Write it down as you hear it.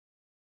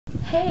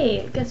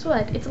Hey, guess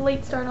what? It's a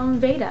late start on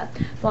VEDA,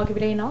 vlog every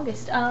day in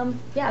August.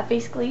 Yeah,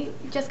 basically,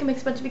 Jessica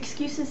makes a bunch of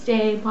excuses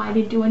today why I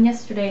didn't do one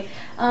yesterday.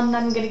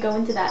 Not even gonna go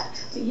into that.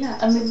 But yeah,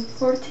 I'm in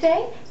Florida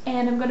today,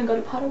 and I'm gonna go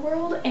to Potter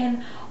World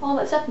and all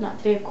that stuff. Not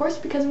today, of course,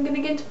 because I'm gonna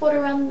get into Florida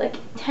around like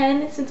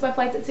 10, since my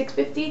flight's at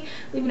 6:50,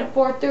 leaving at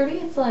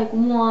 4:30. It's like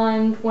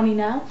 1:20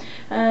 now,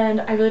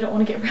 and I really don't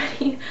want to get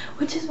ready,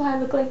 which is why I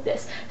look like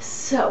this.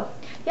 So,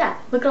 yeah,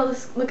 look at all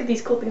this. Look at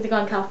these cool things I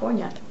got in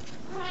California.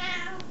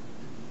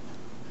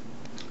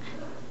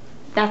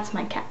 That's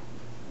my cat.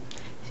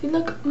 See,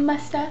 look,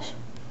 mustache.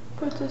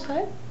 Put this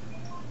side.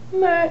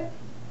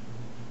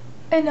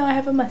 And now I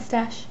have a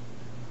mustache.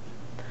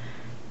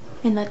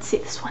 And let's see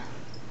this one.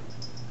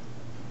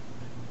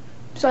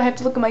 So I have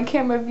to look at my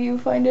camera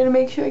viewfinder to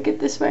make sure I get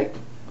this right.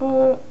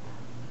 I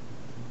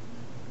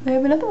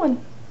have another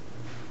one.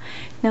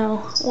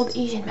 No, old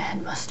Asian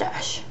man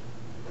mustache.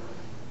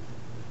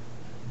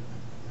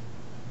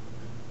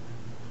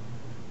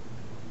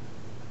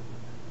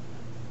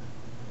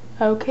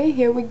 Okay,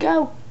 here we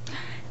go.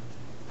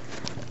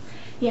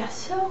 Yeah,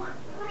 so,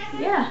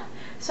 yeah.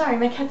 Sorry,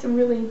 my cats are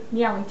really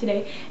meowing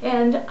today.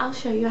 And I'll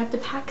show you. I have to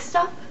pack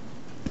stuff.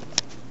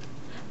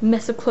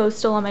 Mess of clothes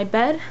still on my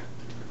bed.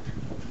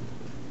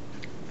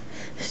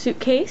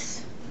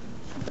 Suitcase.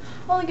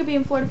 Only gonna be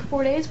in Florida for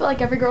 4 days, but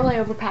like every girl, I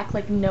overpack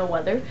like no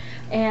other.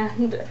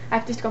 And I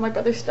have to store my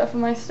brother's stuff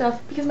and my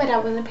stuff because my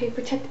dad wasn't paid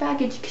for checked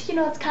baggage, because you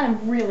know it's kind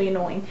of really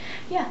annoying.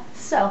 Yeah,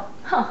 so,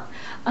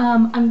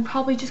 I'm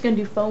probably just gonna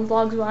do phone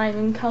vlogs while I'm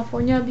in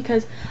California,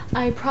 because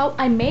I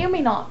may or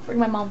may not bring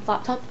my mom's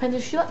laptop, depends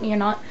if she let me or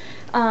not.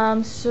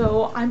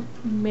 So I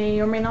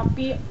may or may not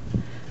be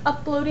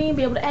uploading and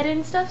be able to edit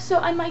and stuff, so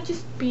I might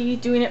just be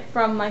doing it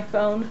from my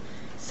phone,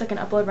 so I can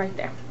upload right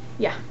there.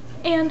 Yeah,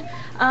 and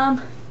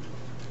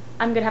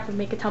I'm gonna have to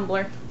make a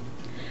Tumblr.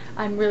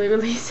 I'm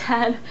really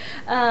sad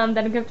that I'm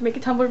gonna have to make a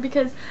Tumblr,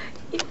 because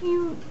if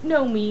you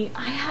know me,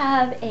 I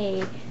have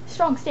a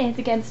strong stance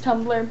against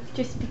Tumblr.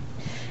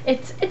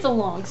 It's a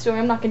long story.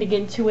 I'm not gonna get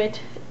into it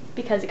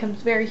because it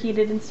comes very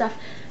heated and stuff,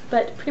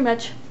 but pretty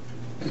much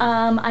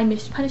I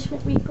missed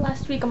punishment week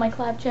last week on my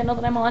collab channel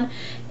that I'm on,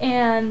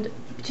 and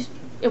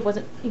it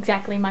wasn't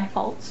exactly my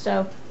fault,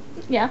 so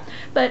yeah,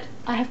 but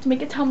I have to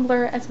make a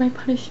Tumblr as my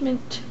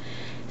punishment.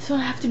 So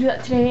I have to do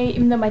that today,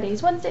 even though my day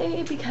is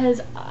Wednesday,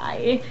 because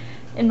I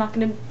am not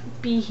going to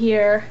be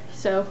here.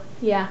 So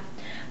yeah.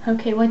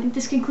 Okay, well I think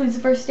this concludes the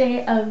first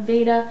day of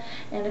VEDA,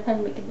 and I plan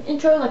to make an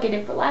intro like I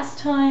did for last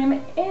time,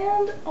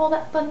 and all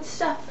that fun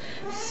stuff.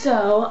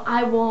 So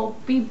I will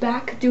be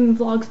back doing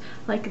vlogs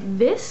like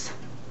this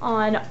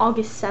on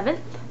August 7th,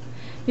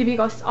 maybe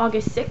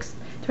August 6th,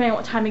 depending on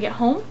what time I get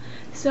home.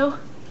 So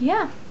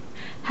yeah,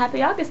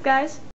 happy August, guys.